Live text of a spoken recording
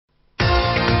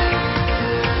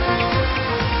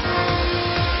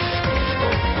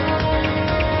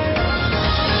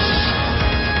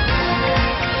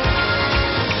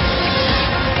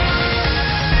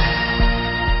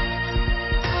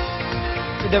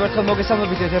კიდევ ერთხელ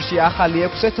მოგესალმებით ეთერში ახალი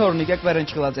 6 თორნიკე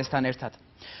კვერენჩხილაძესთან ერთად.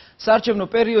 საარჩევნო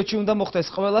პერიოდში უნდა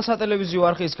მოხდეს ყველა სატელევიზიო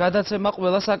არხის გადაცემა,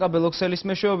 ყველა საკაბელო ქსელის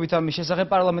მეშვეობით ამის შესახებ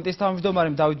პარლამენტის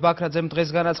თავმჯდომარემ დავით ბაქრაძემ დღეს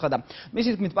განაცხადა. მისი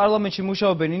თქმით, პარლამენტში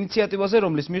მუშაობენ ინიციატივაზე,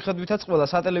 რომლის მიხედვითაც ყველა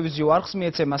სატელევიზიო არხს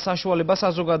მიეცემა საშუალება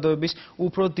საზოგადოების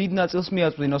უფრო დიდ ნაწილს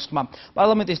მიაწვდინოს ხმა.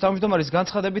 პარლამენტის თავმჯდომარის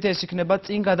განცხადებით ეს იქნება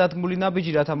წინ გადადგმული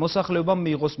ნაბიჯი, რათა მოსახლეობამ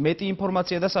მიიღოს მეტი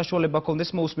ინფორმაცია და საშუალება ჰქონდეს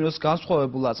მოусმინოს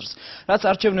განსხვავებულ აზრს. რაც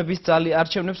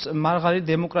არჩევნებს მაღალი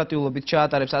დემოკრატიულობით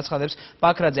ჩაატარებს, აცხადებს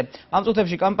ბაქრაძემ. ამ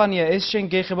წუთებში კამპანია ეს შენ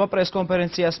გეხება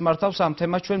პრესკონფერენციას მართავს ამ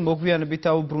თემას ჩვენ მოგვიანებით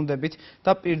დაუბრუნდებით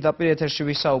და პირდაპირ ეთერში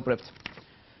ვისაუბრებთ.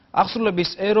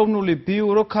 აღსრულების ეროვნული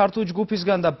ბიურო ქართულ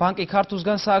ჯგუფისგან და ბანკი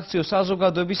ქართულსგან სააქციო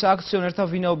საზოგადოების აქციონერთა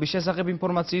ვინაობის შესახებ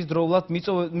ინფორმაციის დროულად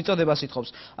მიწოდებას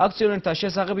ითხოვს. აქციონერთა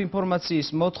შესახებ ინფორმაციის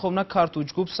მოთხოვნა ქართულ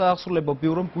ჯგუფს საახსრულებო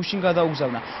ბიურომ გუშინ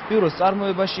გადაუგზავნა. ბიუროს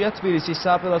წარმოებაშია თბილისის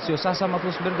სააპელაციო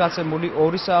სასამართლოს მიერ გაცემული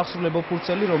ორი საახსრულებო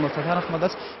ფურცელი, რომელთა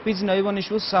თანახმადაც ბიძინა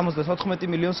ივანიშვილს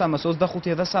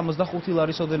 74,325,065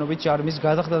 ლარის ოდენობით ჯარიმის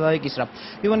გადახდა დაეკისრა.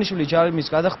 ივანიშვილი ჯარიმის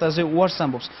გადახდაზე უარს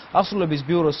ამბობს. აღსრულების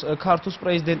ბიუროს ქართულს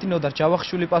პრეზიდენტი ნოდარ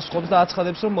ჯავახიშვილი პასუხობს და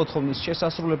აცხადებს, რომ მოთხოვნის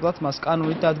შესასრულებლად მას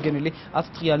კანონით დადგენილი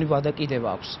 10 დღიანი ვადა კიდევ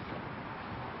აქვს.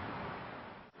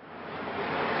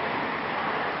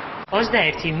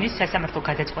 21 ივნისს სასამართლო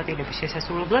გადაწყვეტილების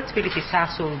შესასრულებლად თბილისის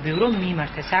საახსოვრო ბიურო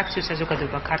მიმართა სააქციო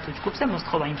საზოგადოება ქართულ ჯგუფს და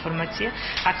მოსთხოვა ინფორმაცია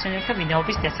აქციონერთა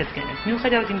ვინაობის დასადგენად.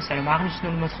 მიუხედავად იმისა, რომ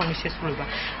აღნიშნული მოთხოვნის შესრულება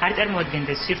არ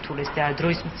წარმოადგენდა სირთულეს და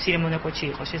დროის მცირე მონაკვეთში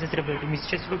იყო შესაძლებელი მის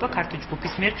შესრულება, ქართულ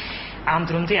ჯგუფის მიერ ამ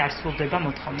დრომდე არ სრულდება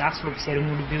მოთხოვნა. აღსრულების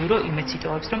ეროვნული ბიურო იმედს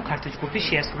იტოვებს, რომ ქართულ ჯგუფი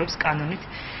შეასრულებს კანონით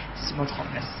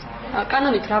მოთხოვნას.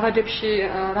 კანონით რა ვადებში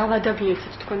რა ვადა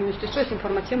მიეცეთ თქვენ იმისთვის, რომ ეს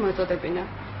ინფორმაცია მოეწოდებინა?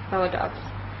 რა ვადა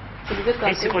აქვს?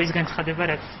 ეს იყო ის განცხადება,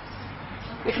 რაც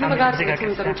იქნება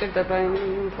გაერთიანება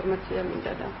ინფორმაცია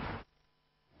მინდა და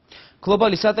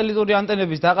გლობალი სატელიტური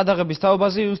ანტენების დაყადაღების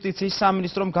თაობაზე იუსტიციის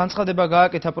სამინისტრომ განცხადება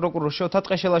გააკეთა პროკურორ შოთა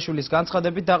ტყეშელაშვილის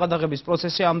განცხადებით დაყადაღების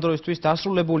პროცესი ამ დროისთვის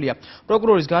დასრულებულია.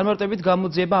 პროკურორის განმარტებით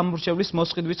გამოძიება ამ მრჩევლის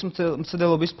მოსყიდვის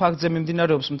მცდელობის ფაქტზე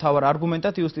მიმდინარეობს. მთავარ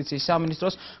არგუმენტად იუსტიციის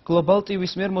სამინისტროს გლობალ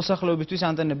ტივის მიერ მოსახლეობისთვის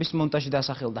ანტენების მონტაჟი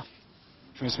დასახელდა.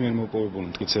 ჩვენს მიერ მოპოვებული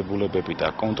მტკიცებულებები და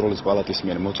კონტროლის პალატის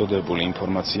მიერ მოწოდებული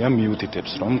ინფორმაცია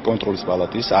მიუთითებს, რომ კონტროლის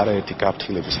პალატის არაერთი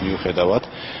გაფრთხილების მიუხედავად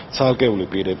ცალკეული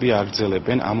პირები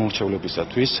აგრძელებენ ამ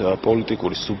მორჩევლებისათვის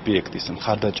პოლიტიკური სუბიექტის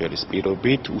მხარდაჭერის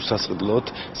პირობით უსასყიდლოდ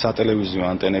სატელევიზიო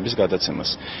ანტენების გადაცემას.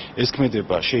 ეს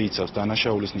ქმედება შეიცავს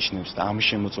დანაშაულის ნიშნებს და ამის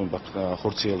შემოწმება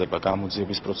ხორციელება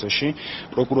გამოძიების პროცესში.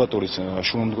 პროკურატურის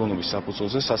შუამდგომლობის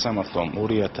საფუძველზე სასამართლომ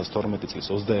 2012 წლის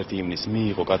 21 ივნისს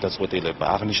მიიღო გადაწყვეტილება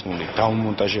აღნიშნული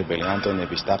მონტაჟებელი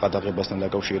ანტენების დაყადაღებასთან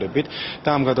დაკავშირებით და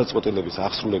ამ გადაწყვეტილების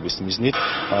აღსრულების მიზნით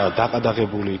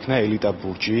დაყადაღებული იქნა ელიტა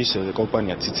ბურჯის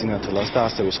კომპანია ციცინათელას და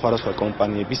ასევე სხვადასხვა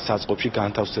კომპანიების საწყობში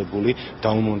განთავსებული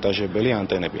დაუმონტაჟებელი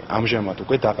ანტენები. ამჟამად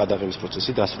უკვე დაყადაღების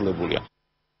პროცესი დასრულებულია.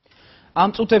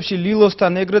 ამ წუთებში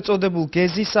ლილოსთან ეგრეთ წოდებულ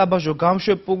გეზის საბაჟო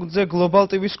გამშვებ-პუნქტზე გლობალ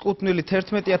ტივის კუთვნილი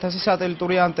 11,000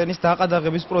 სატელიტური ანტენის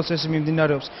დაყადაღების პროცესი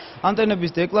მიმდინარეობს.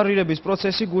 ანტენების დეკლარირების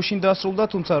პროცესი გუშინ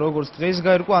დასრულდა, თუმცა როგორც დღეს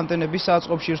გაირკვა, ანტენების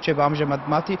საწყობში რჩება ამჟამად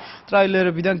მათი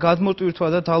ტრაილერებიდან გადმოტვირთვა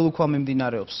და დალუქვა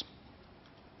მიმდინარეობს.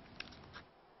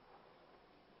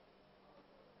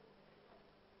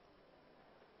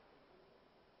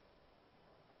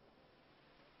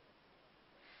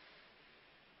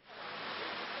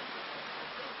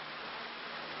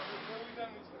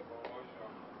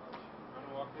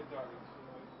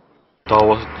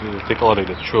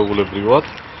 დეკლარირეთ ჩვეულებრივად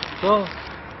და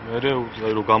მე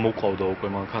რომ გამოვყავდა უკვე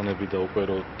მანქანები და უკვე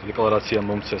რომ დეკლარაცია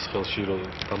მომცეს ხელში რომ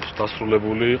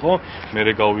დასრულებული იყო, მე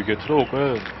გავიგეთ რომ უკვე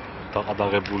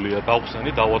დაყადაღებულია,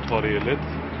 გავხსენით, დავათვალიერეთ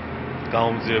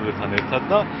გამომძიებლებთან ერთად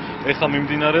და ეხლა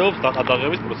მიმდინარეობს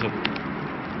დაყადაღების პროცედურა.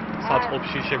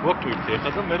 საწყობში შეგვაქვს ტვირთი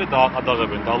ეხლა და მე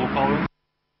დააყადაღებენ, დალუქავენ.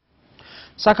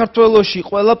 საქართველოში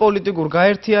ყველა პოლიტიკურ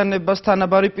გაერთიანებას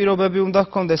თანაბარი პირობები უნდა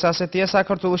ჰქონდეს, ასეთია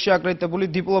საქართველოში აკრედიტებული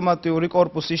დიპლომატიური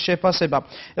კორპუსის შეფასება.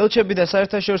 ელჩები და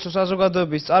საერთაშორისო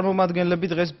საზოგადოების წარმომადგენლები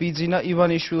დღეს ბიძინა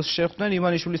ივანიშვილს შეხვდნენ.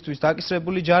 ივანიშვილისთვის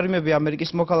დაკისრებული ჯარიმები,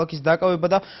 ამერიკის მოქალაქის დაკავება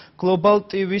და გლობალ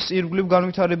ტივის ირგვლივ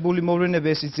განვითარებული მოვლენები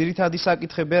ეს ძირითადი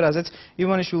საკითხებია, რაზეც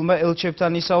ივანიშვილმა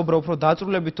ელჩებთან ისაუბრა. უფრო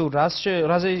დაწვრილებით თუ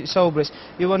რაზე ისაუბრეს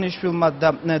ივანიშვილმა და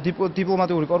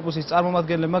დიპლომატიური კორპუსის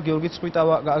წარმომადგენლებმა გიორგი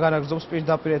ცხვიტავა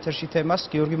განაგრძობს პირდაპირ ეთერში თემას.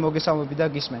 გიორგი, მოგესალმები და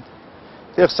გისმენთ.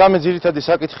 ეხ სამი ძირითადი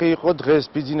საკითხი იყო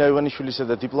დღეს ბიძინა ივანიშვილისა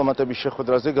და დიპლომატების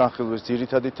შეხვედრაზე განხილვის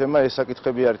ძირითადი თემა. ეს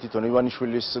საკითხები არის თვითონ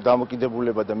ივანიშვილის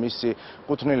დამოკიდებულება და მისი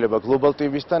კუთვნილება გლობალ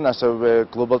ტივისთან, ასევე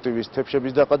გლობალ ტივის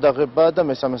თებშების დაყადაღება და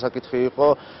მესამე საკითხი იყო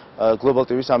გლობალ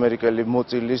ტივის ამერიკელი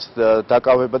მოწილის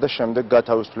დაკავება და შემდეგ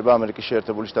გათავისუფლება ამერიკის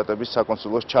შეერთებული შტატების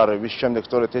საკონსულოს ჩარევის შემდეგ.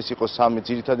 სწორედ ეს იყო სამი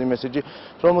ძირითადი მესეჯი,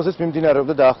 რომელზეც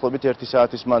მიმდინარეობდა დაახლოებით 1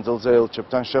 საათის მანძილზე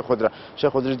ელჩებთან შეხვედრა.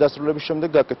 შეხვედრის დასრულების შემდეგ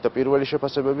გაკეთდა პირველი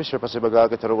შეფასება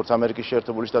გააკეთა როგორც ამერიკის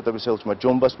შეერთებული შტატების ელჩმა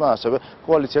ჯონ ბასმა, ასევე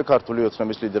კოალიცია ქართული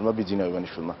ოცნების ლიდერმა ბიძინა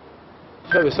ივანიშვილმა.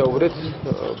 ვესაუბრეთ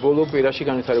ბოლო კვირაში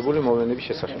განვითარებული მოვლენების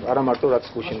შესახებ. არა მარტო რაც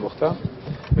გუშინ მოხდა,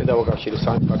 მე დავაკავშირე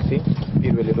სამი ფაქტი.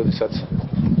 პირველი, როდესაც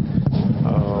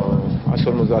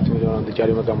 150 მილიონამდე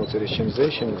ჯარიმა გამოწერეს შემზე,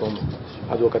 შემდგომ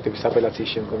ადვოკატების აპელაციის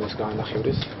შემდგომ ეს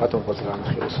გაანახევრეს, ბატონყოს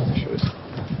გაანახევრეს შორის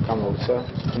გამოუცა.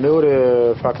 მეორე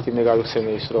ფაქტი მე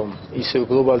გავიხსენე ის, რომ ისე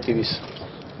გლობალ ტივის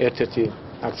ერთ-ერთი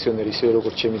აქციონერი, ისე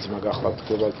როგორც ჩემი ძმა გახლავთ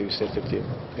გლობალ ტივის ერთ-ერთი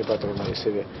პატრონი,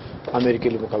 ესევე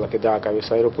ამერიკელი მოქალაქე დააკავეს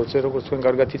აეროპორტზე, როგორც თქვენ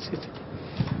კარგად იცით.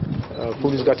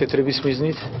 ფულის გათეთრების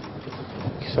მიზნით,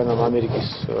 სანამ ამერიკის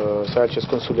საერთაშორისო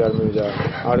კონსული არ მივიდა,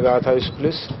 არ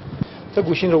გაათავისუფლეს. და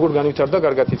გუშინ როგორ განვითარდა,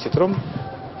 კარგად იცით, რომ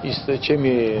ის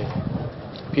ჩემი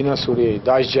ფინანსური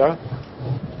დასჯა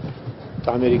და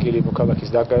ამერიკელი მოქალაქის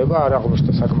დაკავება არ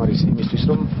აღმოჩნდა საკმარისი იმისთვის,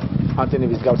 რომ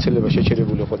ანტენების გავრცელება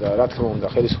შეჩერებული იყო და რა თქმა უნდა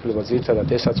ხელისუფლება ძირითადად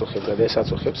ესაწუხებდა და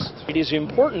ესაწუხებს.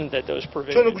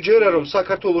 ჩვენ გვჯერა, რომ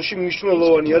საქართველოში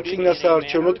მნიშვნელოვანია წინა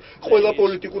საარჩევნოდ ყველა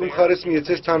პოლიტიკურ მხარეს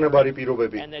მიეცეს თანაბარი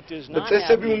პირობები და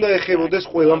წესები უნდა ეხებოდეს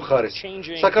ყველა მხარეს.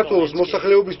 საქართველოს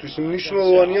მოსახლეობისთვის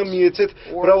მნიშვნელოვანია მიეცეთ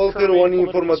მრავალფეროვანი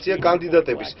ინფორმაცია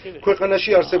კანდიდატების,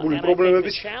 ქვეყანაში არსებული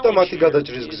პრობლემების და მათი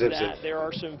გადაჭრის გზებზე.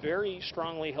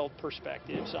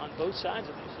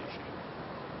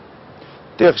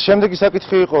 შემდეგი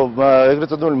საკითხი იყო ეგრეთ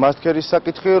წოდებული მასტკერის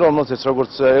საკითხი, რომელზეც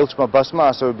როგორც ელჩმა ბასმა,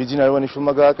 ასევე ბიძინა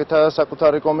ივანიშვილმა გააკეთა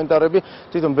საკუთარი კომენტარები.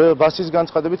 თვითონ ბასის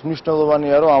განცხადებით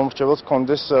მნიშვნელოვანია, რომ ამორჩეველს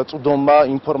კონდეს წვდომა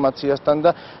ინფორმაციასთან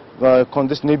და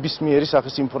კონდეს ნებისმიერი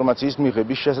სახის ინფორმაციის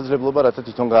მიღების შესაძლებლობა, რათა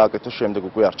თვითონ გააკეთოს შემდეგ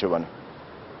უკვე არჩევანი.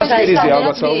 მასტკერიზე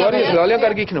ალბათ საუბარი, ძალიან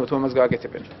კარგი იქნება თუ ამას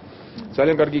გააკეთებენ.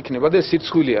 ძალიან კარგი იქნება და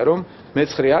სირცხვილია, რომ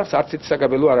მეცხრე არც არც ერთი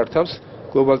საკაბელო არ ართავს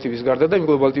გლობალ ტივის გარდა და იმ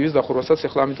გლობალ ტივის დახურვასაც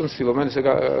ახლა ამიტომ ცდილობენ ესე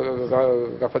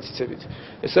გაფაციცებით.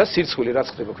 ესაა სირცხვილი, რაც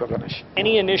ხდება ქვეყანაში.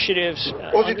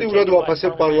 პოზიტიურად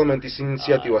ვაფასებ პარლამენტის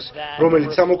ინიციატივას,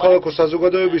 რომელიც სამოქალაქო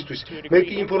საზოგადოებისთვის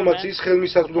მეტი ინფორმაციის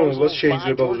ხელმისაწვდომობას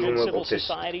შეიძლება უზრუნველყოფდეს.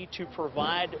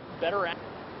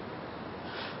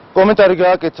 კომენტარი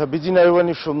გააკეთა ბიძინა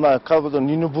ივანიშვილმა ქალბატონ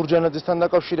ნინო ბურჯანაძესთან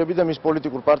დაკავშირებით და მის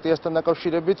პოლიტიკურ პარტიასთან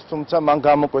დაკავშირებით, თუმცა მან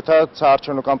გამოკვეთა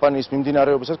საარჩევნო კამპანიის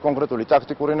მიმდინარეობისას კონკრეტული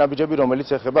ტაქტიკური ნაბიჯები, რომელიც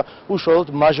ეხება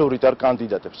უშუალოდ მაჟორიტარ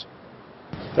კანდიდატებს.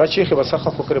 რაც შეეხება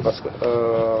სახალხო კრებას,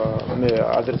 მე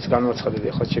ადრეც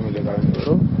განვაცხადე ახლა ჩემი ლეგალები,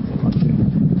 რომ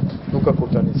ლუკა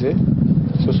კურტანიძე,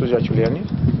 სოსო ჟაჩულიანი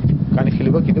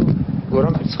განიხილება კიდევ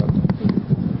გორამ ფერცხალმა.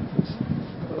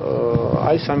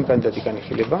 აი სამი კანდიდატი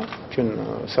განიხილება, ჩვენ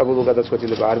საბოლოო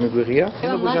გადაწყვეტილება არ მიგვიღია.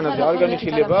 ნინო ბურჯანაძე არ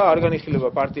განიხილება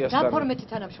პარტიასთან. რა ფორმატი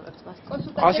თანამშრომლობს მას?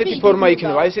 ასეთი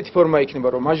ფორმა იქნება,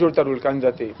 რომ მაჟორიტარული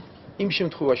კანდიდატი იმ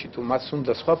შემთხვევაში თუ მას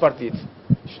უნდა სხვა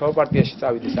პარტიაში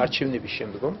წავიდეს არჩევნების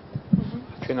შემდგომ,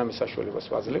 ჩვენ ამის საშუალებას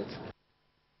ვაძლევთ.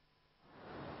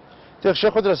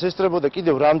 შეხვედრას ესწრებოდა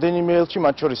კიდევ რამდენიმე ელჩი,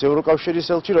 მათ შორის ევროკავშირის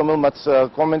ელჩი, რომელმაც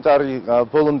კომენტარი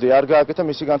ბოლომდე არ გააკეთა.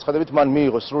 მისი განცხადებით, მან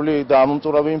მიიღო სრული და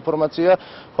ამომწურავი ინფორმაცია,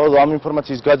 ხოლო ამ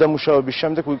ინფორმაციის გადამუშავების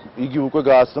შემდეგ იგი უკვე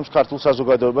გააცნობს ქართულ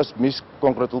საზოგადოებას მის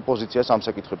კონკრეტულ პოზიციას ამ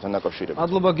საკითხებთან დაკავშირებით.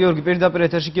 მადლობა გიორგი, პირდაპირ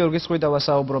ეთერში გიორგის ხვიდავა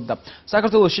საუბრობდა.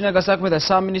 საქართველოს შინაგან საქმეთა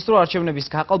სამინისტრო არჩევნების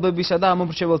გაყალბებისა და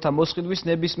ამომრჩეველთა მოსყიდვის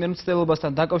ნებისმიერ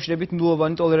მცდელობასთან დაკავშირებით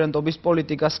ნულოვანი ტოლერანტობის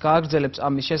პოლიტიკას გააგრძელებს.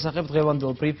 ამის შესახებ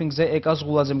დღევანდელ ბრიფინგზე ეკას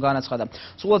ღულაძემ განაცხადა.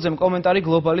 სულაძემ კომენტარი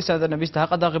გლობალის ანტენების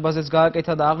დაყადაღებაზეც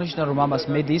გააკეთა და აღნიშნა, რომ ამას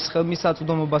მედიის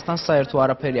ხელმისაწვდომობასთან საერთო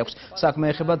არაფერი აქვს. საქმე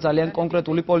ეხება ძალიან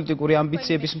კონკრეტული პოლიტიკური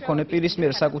ამბიციების მქონე პირის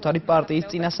მიერ საკუთარი პარტიის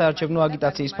წინა საარჩევნო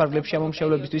აგიტაციის ფარგლებში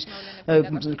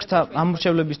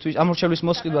ამორჩევლის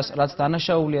მოსყიდვას, რაც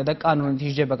დანაშაულია და კანონით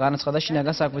ისჯება, განაცხადა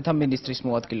შინაგან საქმეთა მინისტრის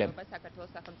მოადგილემ.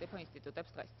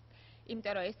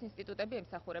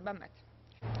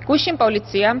 გუშინ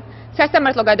პოლიციამ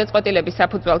სასამართლო გადაწყვეტილების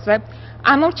საფუძველზე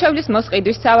ამორჩევლის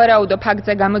მოსყიდვის სავარაუდო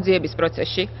ფაქტზე გამოძიების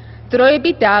პროცესში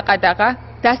დროებით დააყადაღა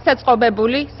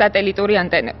დასაწყობებული სატელიტური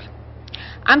ანტენები.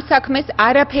 ამ საქმეს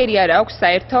არაფერი არ აქვს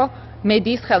საერთო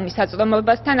მედიის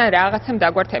ხელმისაწვდომობასთან ან რაღაცამ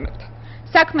დაგვართემებთან.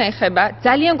 საქმე ეხება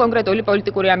ძალიან კონკრეტული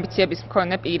პოლიტიკური ამბიციების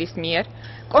მქონე პირის მიერ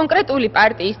კონკრეტული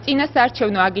პარტიის წინა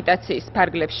საარჩევნო აგიტაციის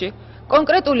ფარგლებში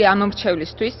კონკრეტული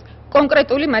ამომრჩევლისთვის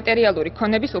კონკრეტული მატერიალური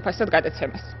ქონების უფასოდ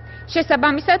გადაცემას.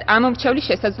 შესაბამისად, ამომრჩევლის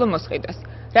შესაძლო მოსყიდვას,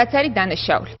 რაც არის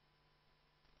დანაშაული.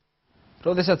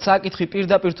 როდესაც საკითხი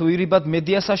პირდაპირ თუ ირიბად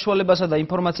მედია საშუალებასა და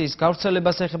ინფორმაციის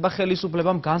გავრცელებას ეხება,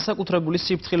 ხელისუფლებამ განსაკუთრებული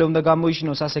სიფრთხილე უნდა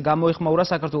გამოიშინოს, ასე გამოეხმაურა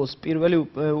საქართველოს პირველი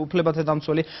უფლებათა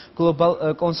დამცველი გლობალ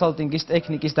კონსალტინგის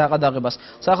ტექნიკის დაყადაღებას.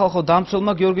 სახალხო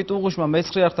დამცველმა გიორგი ტუღუშმა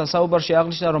მეცხრე არხთან საუბარში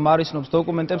აღნიშნა, რომ არისნობს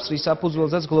დოკუმენტებს, რის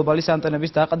საფუძველზეც გლობალის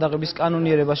ანტენების დაყადაღების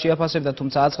კანონიერება შეაფასებდა,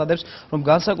 თუმცა აცხადებს, რომ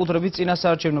განსაკუთრებით წინა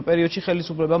საარჩევნო პერიოდში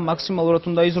ხელისუფლებამ მაქსიმალურად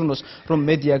უნდა იზრუნოს, რომ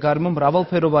მედია გარემო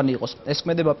მრავალფეროვანი იყოს. ეს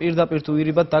ქმედება პირდაპირ თუ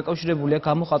ირიბად დაკავშირებულია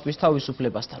გამოხატვის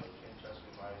თავისუფლებასთან.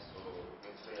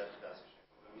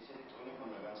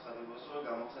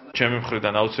 ჩემი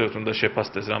მხრიდან აუცილებლად უნდა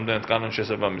შეფასდეს, რამდენად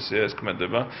კანონშესაბამისია ეს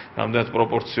ქმედება, რამდენად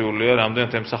პროპორციულია,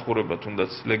 რამდენად ემსახურება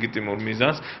თუნდაც ლეგიტიმურ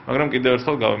მიზანს, მაგრამ კიდევ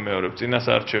ერთხელ გავიმეორებ, წინა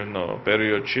საარჩევნო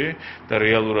პერიოდში და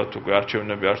რეალურად უკვე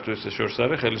არჩევნები არც თუ ისე შორს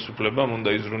არის, ხელისუფლებამ უნდა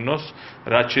იზრუნოს,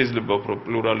 რაც შეიძლება უფრო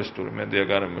პლურალისტური მედია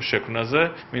გარემოს შექმნაზე.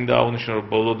 მინდა აღვნიშნო, რომ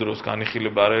ბოლო დროს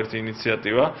განიხილება არაერთი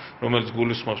ინიციატივა, რომელიც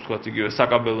გულისხმობს თქვათ იგივე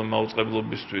საკაბელო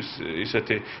მაუწყებლობისთვის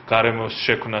ისეთი გარემოს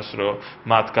შექმნას, რომ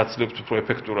მათ გაცლებთ უფრო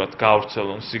ეფექტურად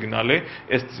გაავრცელონ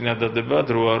ეს წინადადება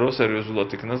დროა რო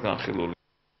სერიოზულად იქნას განხილული.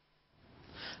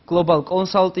 გლობალ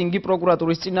კონსალტინგი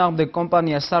პროკურატურის წინააღმდეგ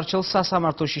კომპანიას სარჩელს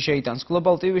სასამართლოში შეიტანს.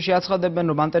 გლობალ TV-ში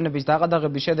აცხადებენ, რომ ანტენების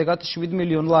დაყადაღების შედეგად 7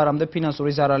 მილიონ ლარამდე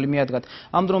ფინანსური ზარალი მიადგათ.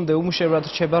 ამ დრომდე უმუშევრად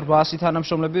რჩება 800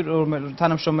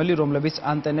 თანამშრომელი, რომლებიც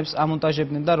ანტენებს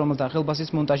ამონტაჟებდნენ და რომელთა ხელფასის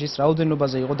მონტაჟის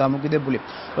რაოდენობაზე იყო დამოკიდებული.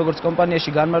 როგორც კომპანიაში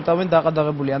განმარტავენ,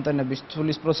 დაყადაღებული ანტენების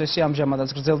თვლის პროცესი ამჟამადაც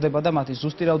გრძელდება და მათი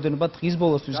ზუსტი რაოდენობა დღის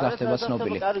ბოლოსთვის გახდება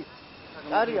ცნობილი.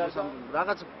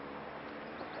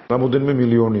 რამოდენიმე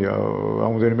მილიონია,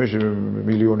 რამოდენიმე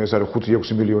მილიონი, ეს არის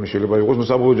 5-6 მილიონი შეიძლება იყოს, ნუ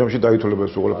საბოლოო ჯამში დაითვლება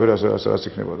ეს ყველაფერი ასე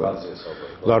იქნება და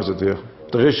ლარზე დიახ.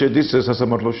 დღეს შედის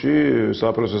სასამართლოში,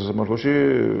 სააპელაციო სასამართლოში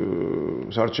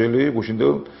სარჩელი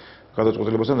გუშინდელ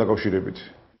გადაწყვეტილებასთან დაკავშირებით.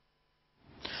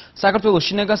 საქართველოს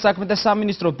შინაგან საქმეთა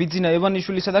სამინისტრო ბიძინა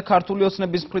ევანიშვილისა და ქართული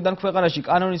ოცნების მხრიდან ქვეყანაში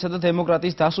კანონისა და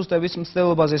დემოკრატიის დასუსტების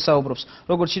მცდელობაზე საუბრობს.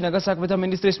 როგორც შინაგან საქმეთა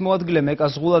მინისტრის მოადგილე მეკა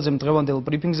ზღულაძემ დღევანდელ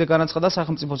ბრიფინგზე განაცხადა,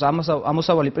 სახელმწიფოს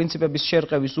ამოსავალი პრინციპების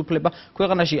შერყევის უფლება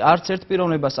ქვეყანაში არც ერთ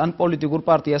პიროვნებას ან პოლიტიკურ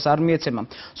პარტიას არ მიეცემა.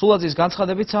 ზღულაძის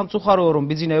განცხადებით სამწუხაროა, რომ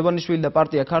ბიძინა ევანიშვილი და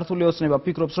პარტია ქართული ოცნება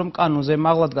ფიქრობს, რომ კანონზე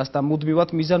მაღლა დგას და მუდმივად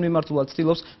მიზანმიმართულად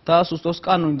ცდილობს დაასუსტოს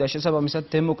კანონი და შესაბამისად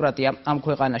დემოკრატია ამ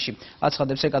ქვეყანაში.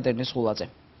 აცხადებს ეკატერინე ზღულაძე.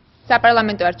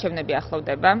 საპარლამენტო არჩევნები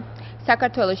ახლოვდება.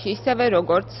 საქართველოში ისევე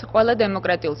როგორც ყველა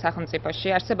დემოკრატიულ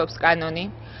სახელმწიფოში არსებობს კანონი,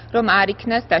 რომ არ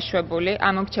იქნას დაშვებული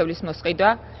ამომრჩევლის მოსყიდვა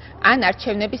ან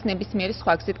არჩევნების ნებისმიერი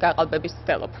სხვა გზით გაყალბების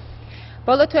ცდილობა.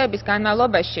 ბოლო თვეების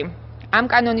განმავლობაში ამ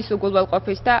კანონის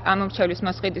უგულველყოფის და ამომრჩევლის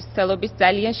მოსყიდვის ცდილობის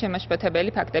ძალიან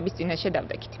შემაშფოთებელი ფაქტების წინაშე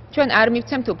დავდექით. ჩვენ არ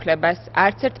მივცემთ უფლებას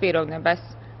არც ერთ პიროვნებას,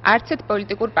 არც ერთ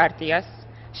პოლიტიკურ პარტიას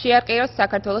შეარყიოს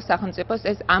საქართველოს სახელმწიფოს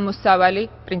ეს ამოსავალი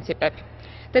პრინციპები.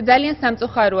 და ძალიან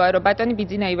სამწუხაროა, რომ ბატონი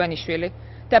ბიძინა ივანიშვილი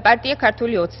და პარტია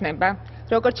ქართული ოცნება,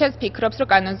 როგორც ჩანს, ფიქრობს, რომ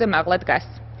კანონზე მაღლა დგას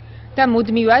და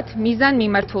მუდმივად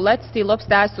მიზანმიმართულად ცდილობს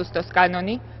დაასუსტოს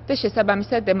კანონი და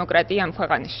შესაბამისად დემოკრატია ამ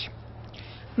ქვეყანაში.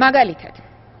 მაგალითად,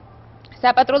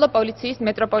 საპატრულო პოლიციის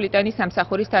მეტროპოლიტენის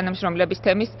სამსახურის თანამშრომლების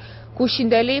თემის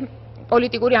გუშინდელი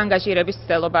პოლიტიკური ანგაჟირების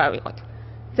ცდილობა ავიღოთ.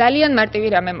 ძალიან მარტივი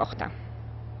რამე მოხდა.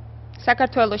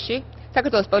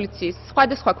 საქართველოს პოლიციის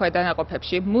სხვადასხვა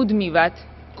ქვედანაყოფებში მუდმივად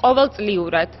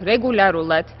ყოველწლიურად,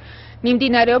 რეგულარულად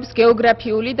მიმდინარეობს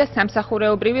გეოგრაფიული და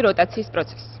სამსახურეობრივი როტაციის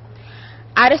პროცესი.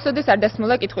 არასოდეს არ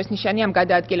დასმულა კითხვის ნიშანი ამ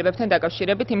გადაადგილებებთან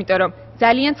დაკავშირებით, იმიტომ რომ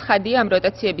ძალიან ცხადია ამ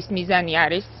როტაციების მიზანი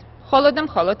არის მხოლოდ და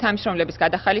მხოლოდ თანამშრომლების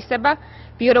გადახალისება,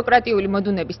 ბიუროკრატიული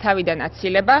მოდუნების თავიდან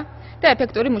აცილება და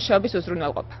ეფექტური მუშაობის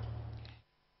უზრუნველყოფა.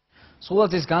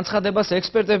 ზღულაძის განცხადებას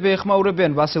ექსპერტები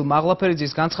ეხმაურებიან. ვასილ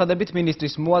მაღლაფერიძის განცხადებით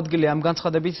მინისტრის მოადგილე ამ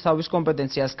განცხადებით თავის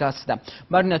კომპეტენციას გასცდა.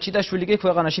 მარინა ჩიტაშვილი კი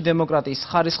ქვეყანაში დემოკრატიის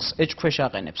ხარისხს ეჭქვეშ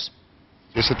აყენებს.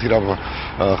 ესეთი რამ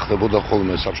ხდებოდა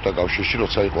ხოლმე საბჭოთა კავშირში,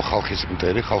 როცა იყო ხალხის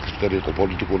მტერი იყო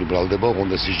პოლიტიკური ბრალდება,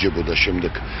 ოღონდ ეს ისჯებოდა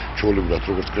შემდეგ ჩვეულებრივად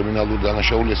როგორც კრიმინალური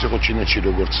დანაშაული, ეს იყო ჩინეთში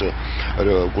როგორც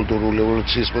კულტურული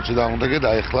რევოლუციის მოწინააღმდეგე და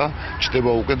ეხლა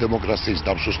ჩდება უკვე დემოკრატიის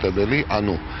დასუსტებელი,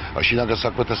 ანუ შინაგან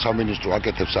საქმეთა სამინისტრო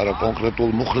აკეთებს არა კონკრეტულ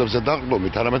მუხლებზე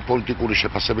დაყრდნობით, არამედ პოლიტიკური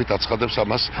შეფასებით აცხადებს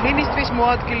ამას. მინისტრის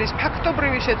მოადგილის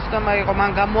ფაქტობრივი შეცდომა იყო,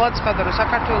 მან გამოაცხადა, რომ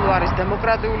საქართველო არის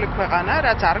დემოკრატიული ქვეყანა,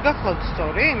 რაც არ გახლავთ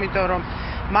სწორი, იმიტომ რომ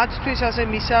მათთვის ასე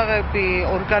მისაღები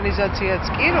ორგანიზაციაც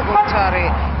კი, როგორც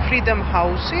არის Freedom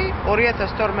House-ი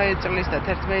 2012 წლის და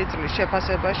 2011 წლის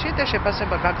შეფასებაში და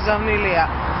შეფასება გაგზავნილია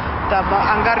და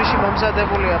ანგარიში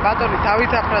მომზადებულია ბატონი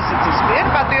დავით აფრასიძის მიერ,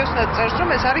 პატიოსნად წერს, რომ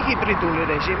ეს არის ჰიბრიდული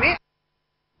რეჟიმი.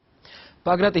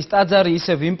 ბაგრატის ტაძარი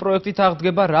ისევ იმ პროექტით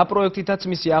აღდგება, რა პროექტითაც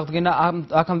მისი აღდგენა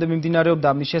აქამდე მიმდინარეობდა.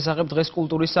 მის შესახებ დღეს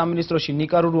კულტურის სამინისტროში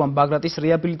ნიკარურუამ ბაგრატის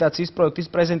რეაბილიტაციის პროექტის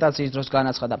პრეზენტაციის დროს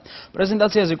განაცხადა.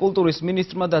 პრეზენტაციაზე კულტურის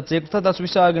მინისტრმა და ძეგლთა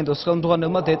დაცვის სააგენტოს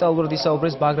ხელმძღვანელმა დეტალურად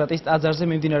ისაუბრეს ბაგრატის ტაძარზე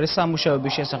მიმდინარე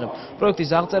სამუშაოების შესახებ. პროექტის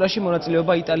აღწერაში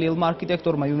მონაწილეობა იტალიელმა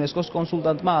არქიტექტორმა იუნესკოს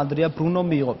კონსულტანტმა ანდრია ბრუნომ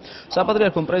მიიღო.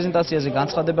 საპატრიარქომ პრეზენტაციაზე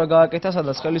განცხადება გააკეთა,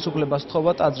 სადაც ხელისუფლებას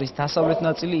სთხოვა ტაძრის დასავლეთ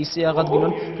ნაწილი ისე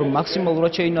აღადგინონ, რომ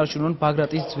მაქსიმალურად შეინარჩუნონ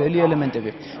ბაგრატის ძველი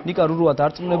ელემენტები. ნიკარურუა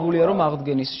დარწმუნებულია, რომ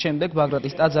აღდგენის შემდეგ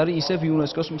ბაგრატის ტაძარი ისევ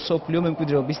იუნესკოს მსოფლიო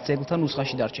მემკვიდრეობის ძეგლთა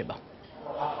ნუსხაში დარჩება.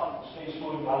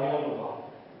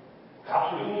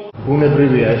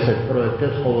 ბუნებრივია ესეთ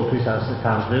პროექტებს ყოველთვის ასეთ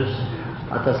აღწევს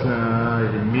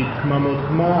ათასნაირი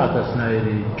მithმა-მოთქმა,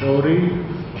 ათასნაირი ჭორი,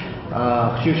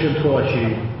 ხშირ შემთხვევაში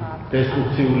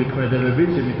დესტრუქციული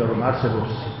ქმედებებიც, იმიტომ რომ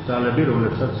არსებობს ძალები,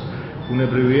 რომლებსაც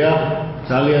ბუნებრივია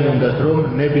ძალიან უნდათ რომ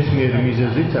ნებისმიერ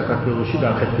მიზეზით საქართველოში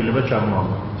განხეთქილება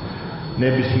ჩამოაყო.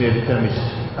 ნებისმიერი თემის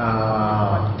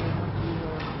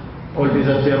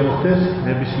პოლიტიზაცია მოხდეს,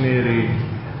 ნებისმიერი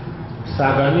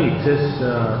საგანი იქცეს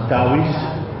დავის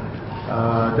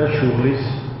და შუღლის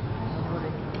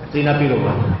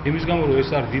წინაპირობა. იმის გამო რომ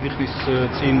ეს არის დიდი ხნის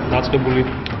წინ დაწყებული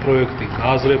პროექტი,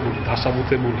 გააზრებული,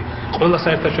 დასაბუთებული, ყველა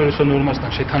საერთაშორისო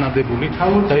ნორმასთან შეთანადებული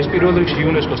და ეს პირველ რიგში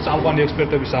იუნესკოს წამყვანი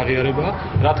ექსპერტების აღიარება,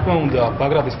 რა თქმა უნდა,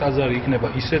 ბაგრატის ტაძარი იქნება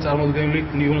ისე წარმოდგენილი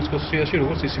იუნესკოს სიაში,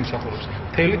 როგორც ის იმსახურებს.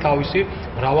 მთელი თავისი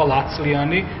მრავალ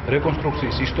ათწლიანი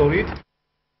რეკონსტრუქციის ისტორიით.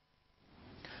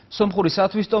 სომხური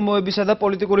სათვისტომოებისა და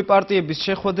პოლიტიკური პარტიების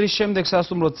შეხვედრის შემდეგ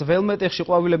სასტუმროს ძველ მეტეხში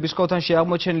ყვავილების ქოთანში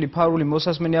აღმოჩენილი ფარული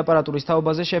მოსასმენი აპარატურის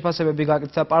თაობაზე შეფასებები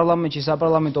გაკეთდა პარლამენტში.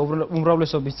 საპარლამენტო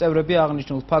უმრავლესობის წევრები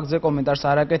აღნიშნულ ფაქტზე კომენტარს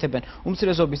არ აკეთებენ.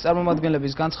 უმცირესობის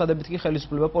წარმომადგენლების განცხადებით კი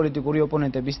ხელისუფლება პოლიტიკური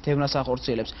ოპონენტების დევნას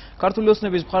ახორციელებს. ქართული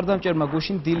ოცნების მხარდამჭერმა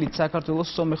გუშინ დილით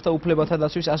საქართველოს სომეხთა უფლებათა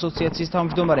დაცვის ასოციაციის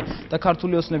თავმჯდომარე და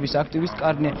ქართული ოცნების აქტივისტ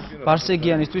კარნე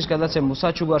ბარსეგიანისთვის გადაცემულ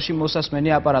საჩუბარში მოსასმენი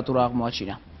აპარატურა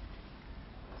აღმოაჩინა.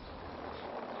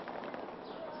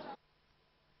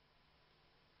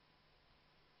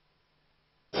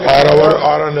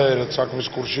 არანაირად საქმის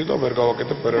კურსში და ვერ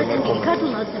გავაკეთებ პერიოდში კომენტარს.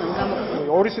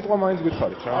 ორი სიტყვა მაინც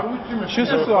გითხარით რა.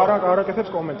 შესაძლოა არ აკეთებს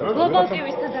კომენტარს. გლობალ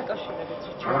ტივისთან დაკავშირებით.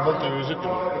 გლობალ ტივიზე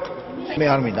მე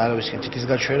არ მინდა არავისკენ თითის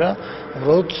გაჩერა,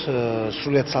 უბრალოდ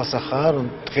სრულიად ცალსახაა, რომ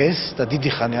დღეს და დიდი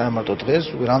ხანი არა მარტო დღეს,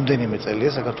 რამდენიმე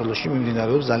წელია საქართველოში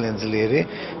მიმდინარეობს ძალიან ძლიერი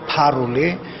ფარული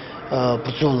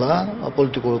ბრძოლა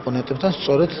პოლიტიკურ ოპონენტებთან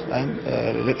სწორედ აი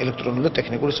ელექტრონული და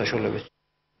ტექნიკური საშუალებით.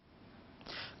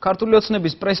 ქართული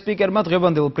ოცნების პრეს-სპიკერმა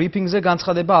დღევანდელ ბრიფინგზე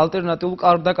განცხადება ალტერნატიულ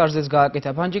კარდაკარზეც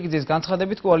გააკეთა. ფანჯიგიძის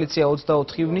განცხადებით კოალიცია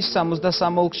 24 ივნისს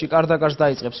 63 ოლქში კარდაკარს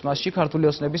დაიწყებს. მასში ქართული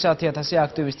ოცნების 10,000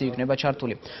 აქტივისტი იქნება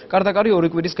ჩართული. კარდაკარი ორი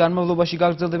კვირის განმავლობაში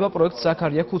გაგრძელდება, პროექტს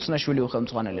ზაქარია ქუცნაშვილი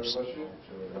უხელმძღვანელებს.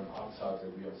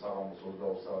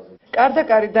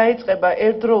 კარდაკარი დაიწყება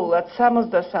ერთდროულად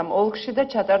 63 ოლქში და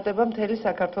ჩატარდება მთელი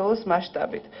საქართველოს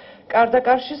მასშტაბით.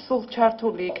 კარდაკარში სულ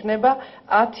ჩართული იქნება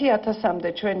 10,000-მდე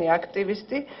ჩვენი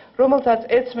აქტივისტი, რომელთაც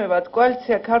ეცმევათ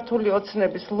კოალიცია ქართული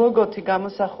ოცნების ლოგოთი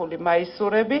გამოსახული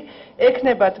მაისურები,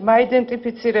 ექნებათ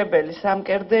მაიდენტიფიცირებელი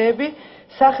სამკერდეები,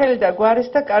 სახელი და გვარის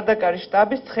და კარდაკარის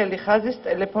შტაბის ცხელი ხაზის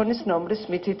ტელეფონის ნომრის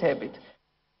მითითებით.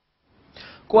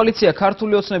 კოალიცია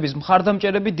ქართული ოცნების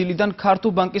მხარდამჭერები დილიდან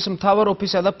ქართულ ბანკის მთავარ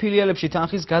ოფისსა და ფილიალებში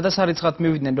თანხის გადასარიცხად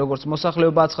მივიდნენ, როგორც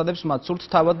მოსახლეობა აცხადებს, მათ სურთ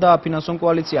თავად დააფინანსონ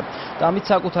კოალიცია და ამით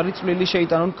საკუთარი წვლილი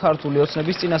შეიტანონ ქართული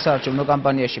ოცნების წინასაარჩევნო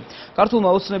კამპანიაში. ქართულმა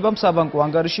ოცნებამ საბანკო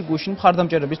ანგარიში გუშინ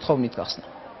მხარდამჭერების თხოვნით გახსნა.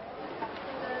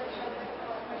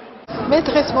 მე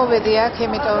დღეს მოვედი აქ,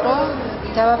 იმიტომ რომ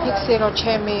დავაფიქსირო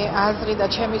ჩემი აზრი და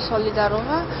ჩემი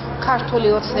სოლიდარობა ქართული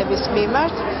ოცნების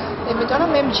მიმართ, იმიტომ რომ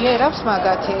მე მჯერავს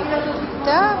მაგათი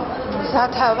და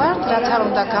მზათავარ, რაც არ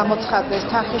უნდა გამოცხადდეს,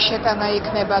 თანხის შეტანა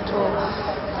იქნება თუ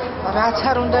რაც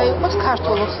არ უნდა იყოს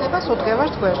ქართულ ოცნებას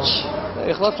უდგევართ გვერდში.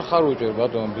 ეხლაც ხარ უჭერ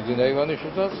ბატონ ბიძინა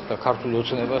ივანიშვილსაც და ქართულ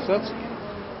ოცნებასაც,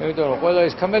 იმიტომ რომ ყველა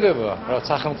ის ქმედება, რაც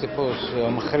სახელმწიფოს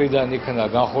მხრიდან იქნა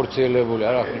განხორციელებული,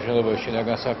 არ აქვს მნიშვნელობა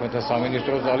შინაგან საქმეთა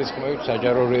სამინისტროს ძალისხმევით,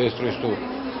 საჯარო რეესტრის თუ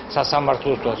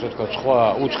სასამართლოს თუ ასე ვთქვათ, სხვა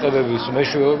უწყებების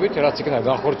მეშვეობით, რაც იქნა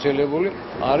განხორციელებული,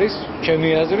 არის ჩემი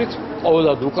აზრით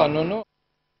ყოველად უკანონო.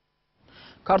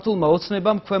 ქართულმა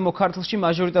ოცნებამ ქვემო ქართლში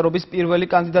მაჟორიტარობის პირველი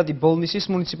კანდიდატი ბოლნისის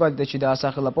მუნიციპალიტეტში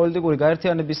დაასახელა. პოლიტიკური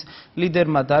გაერთიანების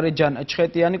ლიდერმა დარეჯან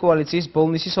ჩხეტიანი კოალიციის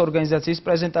ბოლნისის ორგანიზაციის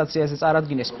პრეზენტაციაზე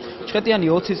წარადგინეს. ჩხეტიანი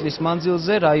 20 წლის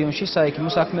მანძილზე რაიონში საექიმო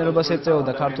საქმიანობას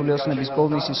ეწეოდა. ქართული ოცნების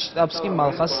ბოლნისის შტაბს კი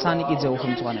მალხაზ სანიკიძე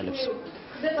უხელმძღვანელებს.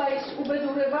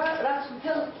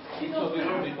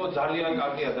 იყო ძალიან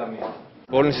კარგი ადამიანი.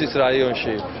 ბოლნისის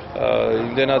რაიონში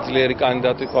იმდენად ძლიერი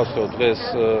კანდიდატი ყავსო დღეს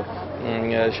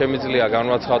შემიძლია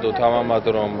განვაცხადოთ ამამად,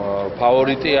 რომ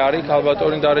ფავორიტი არის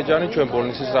ქალბატონი დარეჯანი, ჩვენ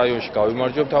ბოლნისის რაიონში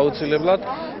გავიმარჯვებთ აუცილებლად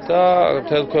და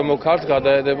მთელ ქვემო ქართლს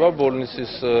გადაედება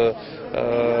ბოლნისის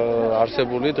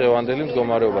არსებული დღევანდელი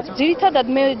მდგომარეობა. ძირითადად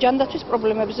მე ჯანდაცვის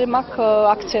პრობლემებზე მაქვს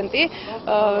აქცენტი,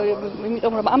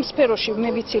 იმიტომ რომ ამ სფეროში მე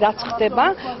ვიცი რაც ხდება,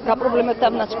 რა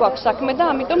პრობლემებთანაც გვაქვს საქმე და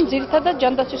ამიტომ ძირითადად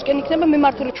ჯანდაცვისკენ იქნება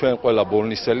მიმართული. ჩვენ ყველა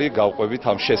ბოლნისელი გავყვებით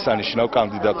ამ შესანიშნავ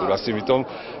კანდიდატურას, იმიტომ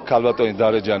ქალბატონი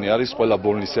დარეჯანი არის ყველა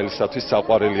ბოლნისელისათვის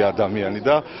საყვარელი ადამიანი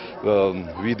და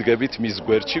ვიდგებით მის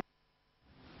გვერდში.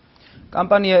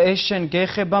 კამპანია ეს შენ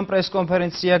გეხებამ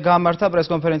პრესკონფერენცია გამართა.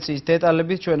 პრესკონფერენციის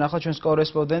დეტალებით ჩვენ ახლა ჩვენს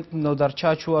კორესპონდენტ ნოდარ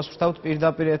ჩაჩუას ვრთავთ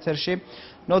პირდაპირ ეთერში.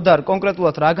 ნოდარ,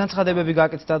 კონკრეტულად რა განცხადებები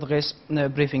გაკეთდა დღეს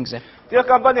ბრიფინგზე? დიახ,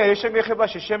 კამპანია ეს შენ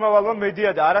გეხებაში შემავალმა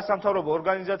მედია და არასამთავრობო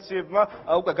ორგანიზაციებმა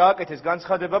უკვე გააკეთეს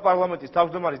განცხადება პარლამენტის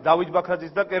თავმჯდომარის დავით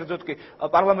ბაქრაძის და კერძოდ კი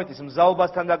პარლამენტის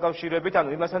მზაობასთან დაკავშირებით, ანუ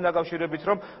იმასთან დაკავშირებით,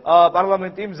 რომ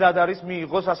პარლამენტი მზად არის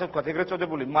მიიღოს, ასე ვთქვათ, ეგრეთ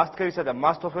წოდებული მასტქერისა და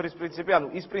მასტოფერის პრინციპი, ანუ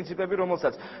ის პრინციპები,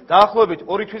 რომელსაც დაახლოებით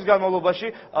 2 თვის განმავლობაში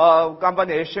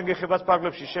კამპანია ეს შენ გეხებას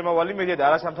ფარგლებში შემავალი მედია და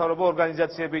არასამთავრობო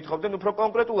ორგანიზაციები ითხოვდნენ, უფრო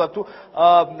კონკრეტულად თუ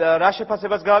რა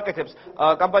შეფასებას გააკეთებს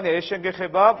კამპანია ეს შენ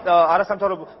გეხება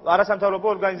არასამთავრობო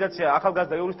ორგანიზაცია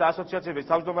ახალგაზრდა იურისტთა ასოციაციების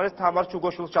თავმჯდომარეს თამარ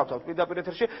ჩუგოშვილს ჩავთავთ პირდაპირ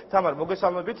ეთერში. თამარ,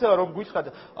 მოგესალმებით, რომ გითხრათ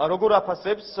როგორ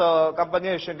აფასებს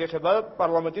კამპანია ეს შენ გეხება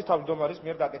პარლამენტის თავმჯდომარის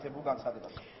მიერ გაკეთებულ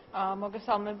განცხადებას?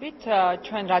 მოგესალმებით,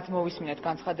 ჩვენ რაც მოვისმინეთ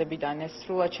განცხადებიდან ეს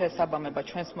სრულად შეესაბამება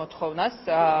ჩვენს მოთხოვნას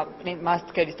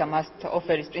მასტქერის და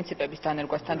მასტ-ოფერის პრინციპების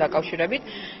დანერგვასთან დაკავშირებით.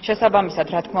 შესაბამისად,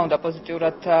 რა თქმა უნდა,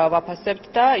 პოზიტიურად ვაფასებთ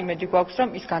და იმედი გვაქვს, რომ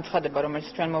ის განცხადება, რომელიც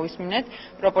ჩვენ მოვისმინეთ,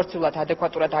 პროპორციულად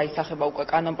ადეკვატურად აისახება უკვე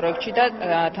კანონ პროექტში და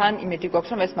თან იმედი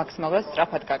გვაქვს, რომ ეს მაქსიმალურად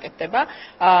სწრაფად გაკეთდება.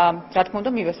 რა თქმა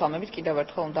უნდა, მივესალმებით კიდევ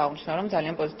ერთხელ უნდა აღვნიშნო, რომ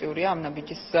ძალიან პოზიტიურია ამ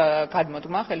ნაბიჯის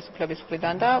გადმოდმა ხელისუფლების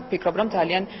მხრიდან და ვფიქრობ, რომ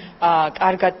ძალიან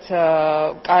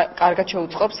კარგად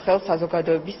შეუწყობს ხელს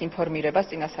საზოგადოების ინფორმირებას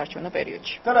წინასაარჩევნო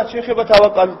პერიოდში. და რაც შეეხება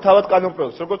თავად კანონ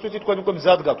პროექტს, როგორც ვიცი, თქვენ უკვე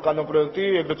მზად გაქვთ კანონ პროექტი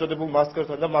ეგრეთ წოდებულ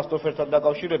მასტქერთან და მასტოფერთან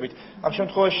დაკავშირებით. ამ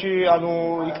შემთხვევაში, ანუ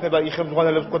იქნება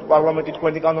იხელმძღვანელებს თქვენ პარლამენტი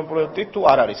თქვენი კანონ პროექტით თუ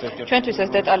არ არის ეს? ჩვენთვის ეს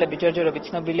დეტალები ჯერჯერობით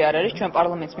ცნობილი არ არის. ჩვენ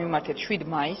პარლამენტს მივმართეთ 7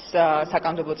 მაისს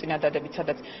საკანონმდებლო წინადადებით,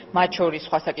 სადაც მათ შორის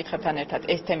სხვა საკითხებთან ერთად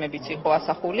ეს თემებიც იყო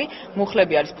ასახული.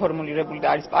 მუხლები არის ფორმულირებული და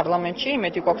არის პარლამენტში.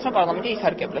 იმედი გვაქვს, რომ პარლამენტი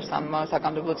ისარგებლებს ამ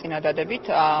საკანონმდებლო წინადადებით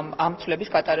ამ ცვლილების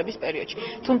გატარების პერიოდში.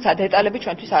 თუმცა დეტალები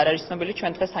ჩვენთვის არ არის ცნობილი,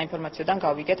 ჩვენ დღეს საინფორმაციოდან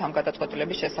გავიგეთ ამ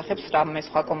გადაწყვეტილების შესახებ რამე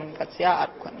სხვა კომუნიკაცია არ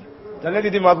გვქონია. ძალიან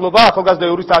დიდი მადლობა. ახალგაზრდა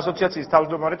იურისტთა ასოციაციის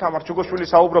თავმჯდომარე თამარ ჩუგოშვილი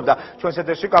საუბრობდა ჩვენს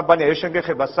ეთერში კამპანია ეს შენ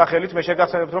გეხებას სახელით. მე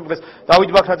შეგახსენებთ, რომ დღეს დავით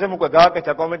ბაქრაძემ უკვე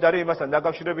გააკეთა კომენტარი იმასთან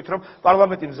დაკავშირებით, რომ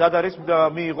პარლამენტი მზად არის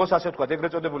მიიღოს, ასე ვთქვათ,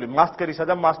 ეგრეთ წოდებული მასტქერისა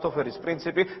და მასტოფერის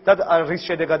პრინციპი და რის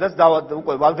შედეგადაც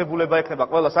უკვე ვალდებულება ექნება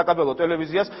ყველა საკაბელო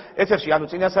ტელევიზიას ეთერში, ანუ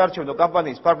წინასაარჩევნო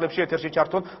კამპანიის ფარგლებში ეთერში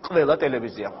ჩართონ ყველა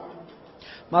ტელევიზია.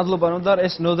 მადლობა ნოდარ,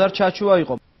 ეს ნოდარ ჩაჩუა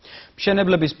იყო.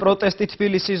 მშენებლების პროტესტი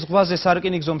თბილისის ზღვაზე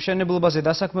სარკინიგზო მშენებლობაზე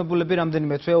დასაქმებულები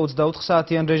რამდენიმე თვეა 24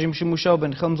 საათიან რეჟიმში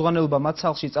მუშაობენ. ხელმძღვანელობა მათ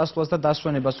სახლში წასვლას და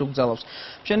დასვენებას უგზავნობს.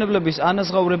 მშენებლების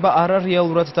ანაზღაურება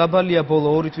არარეალურად დაბალია. ბოლო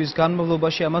 2 თვის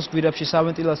განმავლობაში ამას გვირაბში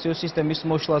სავენტილაციო სისტემის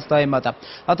მოშლაც დაემატა.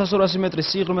 1200 მეტრის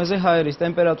სიღრმეზე ჰაერის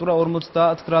ტემპერატურა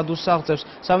 50 გრადუსს აღწევს.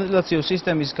 სავენტილაციო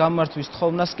სისტემის გამმართვის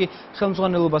თხოვნას კი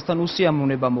ხელმძღვანელობასთან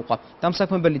უსიამოვნება მოყვა.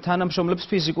 დამსაქმებელი თანამშრომლებს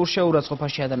ფიზიკურ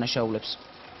შეურაცხყოფაში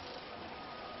ადანაშაულებს.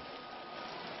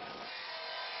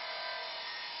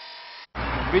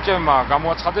 ბიჭებმა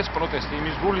გამოაცხადეს პროტესტი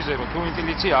იმის გულიზე, რომ თუ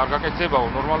ინტელიცია არ გაკეთებაო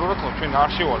ნორმალურად, ჩვენ არ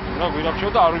შევარდნო რა, ვირაბშიო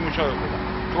და არ ვიმუშავებოდა.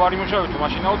 თუ არ იმუშავებდო,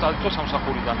 მაშინაო წადითო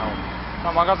სამსახურიდანაო. და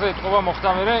მაგაზე ეთყობა მოხდა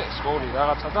მერე სკოლი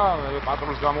რაღაცა და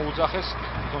პატრონს გამოუძახეს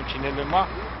თვითონ ჩინელებმა.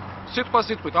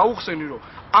 სიტყვით აუხსენი, რომ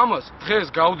ამას დღეს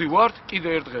გავდივართ, კიდე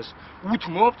ერთ დღეს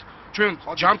უთმობთ, ჩვენ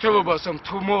ჯანმრთელობას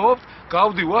მთმობთ,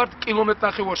 გავდივართ,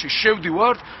 კილომეტრნახევარში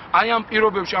შევდივართ, აი ამ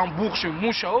პირობებში, ამ ბუხში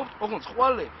მუშაობთ, ოღონდ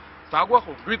ხვალე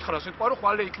დაგვახო, ვითხრა სიტყვა, რომ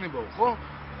ხვალე იქნებაო, ხო?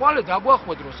 ხვალე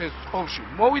დაგვახვედროს ეს წყობაში.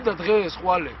 მოვიდა დღეს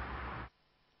ხვალე.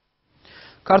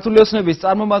 ქართული ოცნების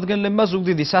წარმომადგენლებმა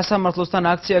ზუგდიდის სასამართლოსთან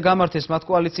აქცია გამართეს. მათ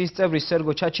კოალიციის წევრის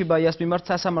სერგო ჩაჩიბაიას მიმართ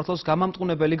სასამართლოს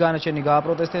გამამტყუნებელი განაჩენი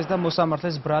გააპროტესტეს და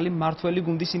მოსამართლეს ბრალი მართველი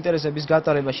გუნდის ინტერესების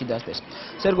გატარებაში დასდეს.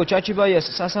 სერგო ჩაჩიბაიას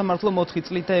სასამართლო 4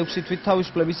 წლით და 6 თვით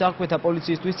თავისუფლების აღკვეთა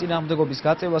პოლიციისთვის წინააღმდეგობის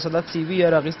გაწევასა და ცივი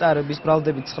იარაღის ტარების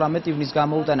ბრალდებით 19 ივნის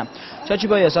გამოუტანა.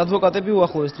 ჩაჩიბაიას ადვოკატები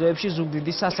უახლოეს დღეებში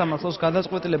ზუგდიდის სასამართლოს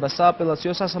გადაწყვეტილებას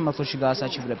სააპელაციო სასამართლოში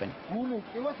გაასაჩივრებენ.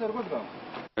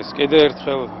 ეს კიდე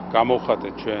ერთხელ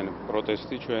გამოვხატეთ ჩვენ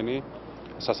პროტესტი ჩვენი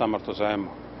სასამართლოს ამ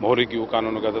მორიგი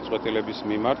უკანონო გადაწყვეტილების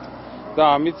მიმართ და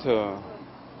ამით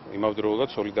იმავდროულად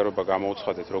სოლიდარობა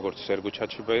გამოუცხადეთ როგორც სერგო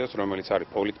ჩაჩიბაიას, რომელიც არის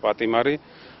პოლიტპატიმარი,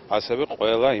 ასევე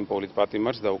ყველა იმ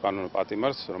პოლიტპატიმარს და უკანონო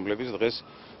პატიმარს, რომლებიც დღეს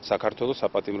საქართველოს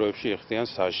საპატიმროებში იხდიან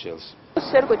სასჯელს.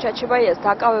 სერგო ჩაჩიბაიას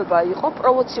დაკავება იყო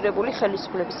პროვოცირებული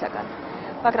ხელისუფლებისაგან.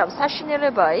 მაგრამ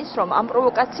საშინელებაა ის, რომ ამ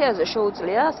პროვოკაციაზე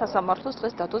შეუძლია სასამართლოს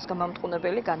დღეს დადოს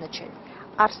გამამტყუნებელი განაჩენი.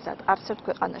 არც ერთ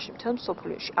ქვეყანაში მთელ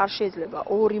მსოფლიოში არ შეიძლება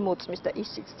ორი მოწმის და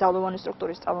ისიც ძალოვანი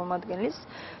სტრუქტურის წარმომადგენლის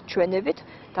ჩვენებით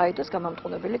დაიდოს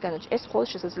გამამტყუნებელი განაჩენი. ეს მხოლოდ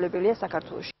შესაძლებელია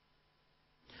საქართველოში.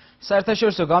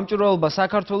 საერთაშორისო გამჭვირვალობა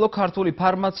საქართველოს ქართული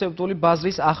ფარმაცევტული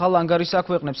ბაზრის ახალ ანგარიშს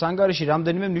აქვეყნებს. ანგარიში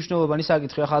რამდენიმე მნიშვნელოვანი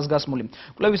საკითხია ხაზგასმული.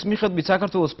 კვლევის მიხედვით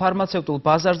საქართველოს ფარმაცევტულ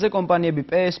ბაზარზე კომპანიები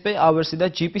PSP, AVERS და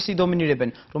GPC დომინირებენ,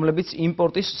 რომლებიც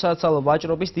იმპორტის, საცალო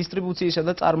ვაჭრობის, დისტრიბუციისა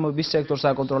და წარმოების სექტორს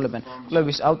აკონტროლებენ.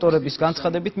 კვლევის ავტორების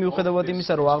განცხადებით, მიუხედავად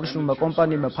იმისა, რომ აღნიშნულმა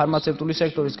კომპანიებმა ფარმაცევტული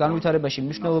სექტორის განვითარებაში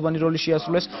მნიშვნელოვანი როლი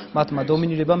შეასრულეს, მათმა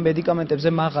დომინირებამ მედიკამენტებზე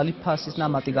მაღალი ფასის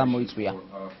ნამატი გამოიწვია.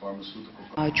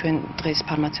 ჩვენ დღეს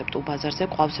ფარმაცევტულ ბაზარზე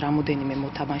ყავს რამოდენიმე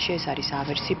მოთამაშე, ეს არის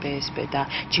AVERS, PSP და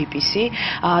GPC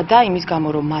და იმის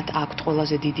გამო, რომ მათ აქვთ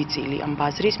ყველაზე დიდი წილი ამ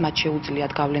ბაზრის, მათ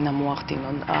შეუძლიათ გავლენა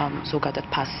მოახდინონ ზოგადად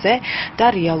ფასზე და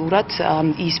რეალურად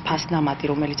ის ფასნამატი,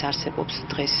 რომელიც არსებობს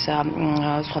დღეს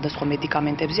სხვადასხვა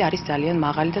მედიკამენტებზე, არის ძალიან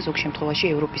მაღალი და ზოგ შემთხვევაში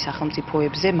ევროპის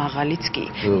სახელმწიფოებზე მაღალიც კი.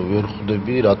 ვერ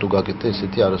ხვდები, რატო გაკეთე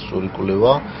ესეთი არასწორი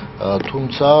კვლევა,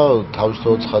 თუმცა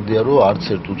თავისთავად ცხადია, რომ არც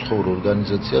ერთ უცხოურ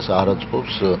ორგანიზაციას არ აწყობს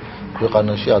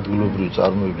ქვეყანაში ადგილობრივი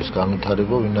წარმოების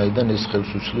განვითარება, ვინაიდან ეს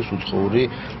ხელს უშლის უცხოური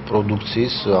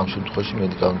პროდუქციის, ამ შემთხვევაში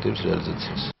მედიკამენტების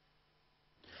რეალიზაციას.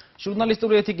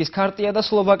 ჟურნალისტური ეთიკის ქარტია და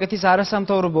სლოვაკეთის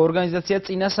არასამთავრობო ორგანიზაცია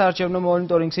წინა საარჩევნო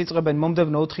მონიტორინგს იწყებენ.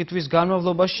 მომდევნო 4 თვის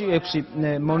განმავლობაში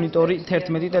 6 მონიტორი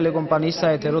 11 ტელეკომპანიის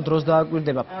საეთერო დროს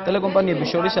დააკვირდება. ტელეკომპანიების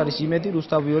შორის არის იმედი,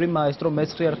 რუსთავიორი, მაესტრო,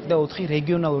 მეცხრე არხი და 4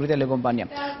 რეგიონალური ტელეკომპანია.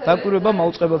 დაკვირვება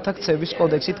მაუწყებელთა ქცევის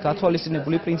კოდექსით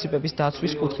გათვალისწინებული პრინციპების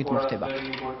დაცვის კუთხით მოხდება.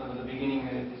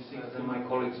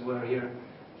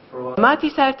 მათი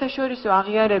საერთაშორისო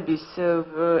აღიარების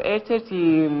ერთ-ერთი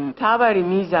მთავარი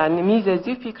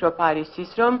მიზეზი ვფიქრობ არის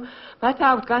ის, რომ მათ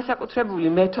აქვთ განსაკუთრებული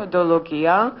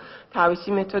მეთოდოლოგია, თავისი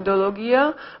მეთოდოლოგია,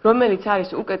 რომელიც არის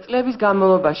უკვე წლების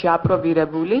განმავლობაში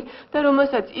აპრობირებული და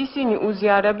რომელსაც ისინი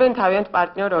უზიარებენ თავიანთ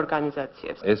პარტნიორ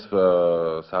ორგანიზაციებს. ეს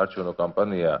საარჩევნო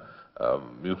კამპანია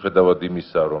მიუხედავად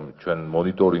იმისა, რომ ჩვენ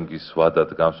მონიტორინგის ვადად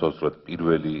განსაზღვრეთ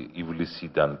 1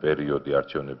 ივლისიდან პერიოდი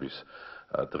არჩევნების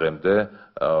დღემდე,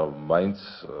 მაინც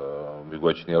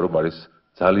მიგვაჩნია, რომ არის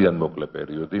ძალიან მოკლე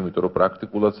პერიოდი, იმიტომ რომ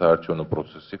პრაქტიკულად საარჩევნო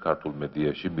პროცესი ქართულ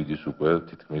მედიაში მიდის უკვე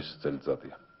თითქმის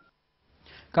წელიწადია.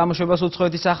 გამოშვებას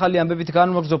უცხოეთის ახალი ამბებით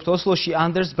განმოგზობთ ოსლოში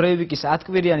ანდერს ბრეივიკის 10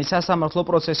 კვირიანი სასამართლო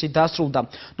პროცესი დასრულდა.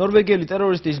 ნორვეგიელი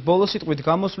ტერორისტის ბოლო სიტყვით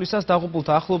გამოსვლისას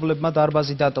დაღუპულთა ახლობლებმა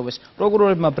დარბაზი დატოვეს.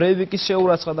 პროკურორებმა ბრეივიკის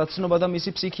შეურაცხყოფა და ცნობა და მისი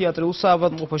ფსიქიატრიულ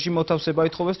საავადმყოფოში მოთავსება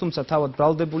ითხოვეს, თუმცა თავად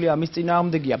ბრალდებული ამის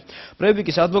წინააღმდეგია.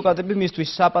 ბრეივიკის ადვოკატები მისთვის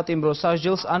საპატიმრო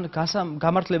სასჯელს ან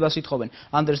გამართლებას ითხოვენ.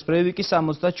 ანდერს ბრეივიკი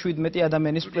 77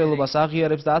 ადამიანის მკვლელობას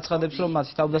აღიარებს და აცხადებს, რომ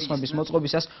მათი თავდასხმების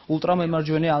მოწყობისას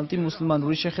ულტრამემარჯვენე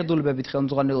ანტიმუსლიმანური შეხედულებებით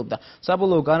ხელმძღვანელობდა.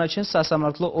 საბოლოო განაჩენს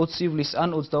სასამართლო 20 ივლისს ან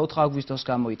 24 აგვისტოს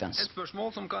გამოიტანს.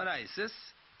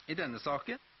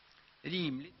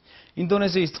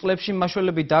 ინდონეზიის წყლებში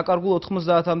მაშველები დაკარგულ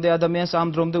 90-მდე ადამიანს ამ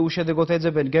დრომდე უშედეგოდ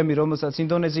ეძებენ. გემი, რომელსაც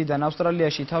ინდონეზიიდან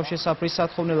ავსტრალიაში თავშესაფრის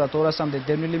სათხოვნელად 200-მდე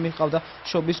დევნილი მიჰყავდა,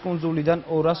 შობის კუნძულიდან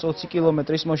 220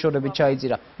 კილომეტრის მოშორებით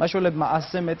ჩაიძირა. მაშველებმა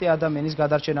 100-ზე მეტი ადამიანის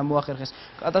გადარჩენა მოახერხეს.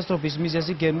 კატასტროფის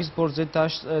მიზეზი გემის ბორტზე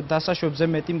დასაშვებზე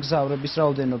მეტი მგზავრების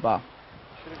რაოდენობაა.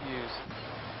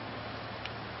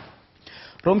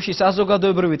 რომში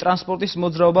საზოგადოებრივი ტრანსპორტის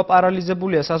მოძრაობა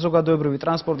პარალიზებულია. საზოგადოებრივი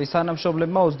ტრანსპორტის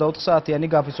თანამშრომლებმა 24 საათიანი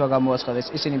გაფიცვა გამოაცხადეს.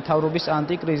 ისინი მთავრობის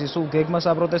ანტიკრიზისულ გეგმას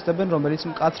აპროტესტებენ, რომელიც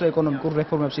მკაცრ ეკონომიკურ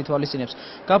რეფორმებს ითვალისწინებს.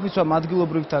 გაფიცვამ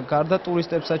ადგილობრივთა გარდა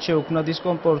ტურისტებსაც შეუქმნა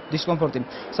დისკომფორტი.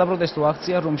 საპროტესტო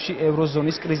აქცია რომში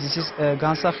ევროზონის კრიზისის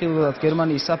განსახილველად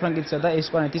გერმანიის, საფრანგეთისა და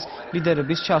ესპანეთის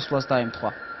ლიდერების ჩასვლას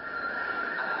დაემთხვა.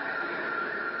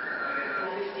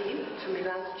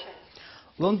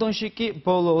 ლონდონში კი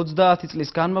ბოლო 30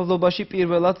 წლის განმავლობაში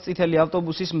პირველად წითელი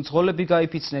ავტობუსის მძღოლები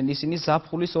გაიფიცნენ. ისინი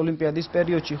ზაფხულის ოლიმპიადის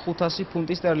პერიოდში 500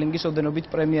 ფუნტი სტერლინგის ოდენობით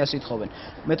პრემიას ითხოვენ.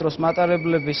 მეტროს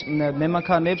მატარებლების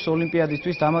მემანქანეებს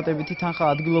ოლიმპიადისთვის დამატებითი თანხა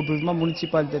ადგილობრივმა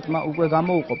მუნიციპალიტეტმა უკვე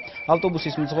გამოუყო.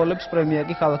 ავტობუსის მძღოლებს პრემია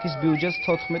კი ქალაქის ბიუჯეტს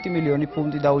 14 მილიონი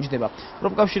ფუნტი დაუჯდება.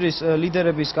 პროფკავშირის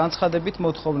ლიდერების განცხადებით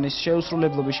მოთხოვნის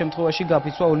შეუსრულებლობის შემთხვევაში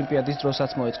გაფიცვა ოლიმპიადის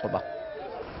დროსაც მოეწყობა.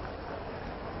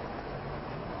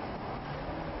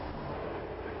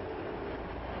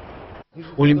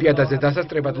 ოლიმპიადაზე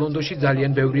დასასწრებად ლონდონში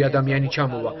ძალიან ბევრი ადამიანი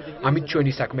ჩამოვა, ამით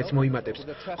ჩვენი საქმეც მოიმატებს.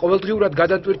 ყოველდღიურად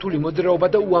გადატვირთული მოძრაობა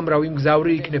და უამრავი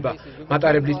მგზავრი იქნება.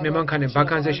 მატარებლის მემანქანემ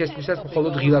ბაქანზე შესვლისას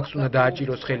მხოლოდ ღილაკს უნდა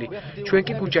დააჭიროს ხელი. ჩვენ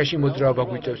კი ქუჩაში მოძრაობა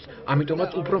გვიწევს,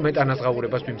 ამიტომაც უფრო მეტ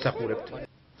ანაზღაურებას ვიმსახურებთ.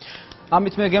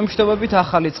 ამით მე გემშვიდობებით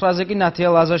ახალი 9-ზე კი ნათია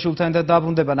ლაზაშვილთან და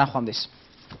დაბრუნდება ნახვამდის.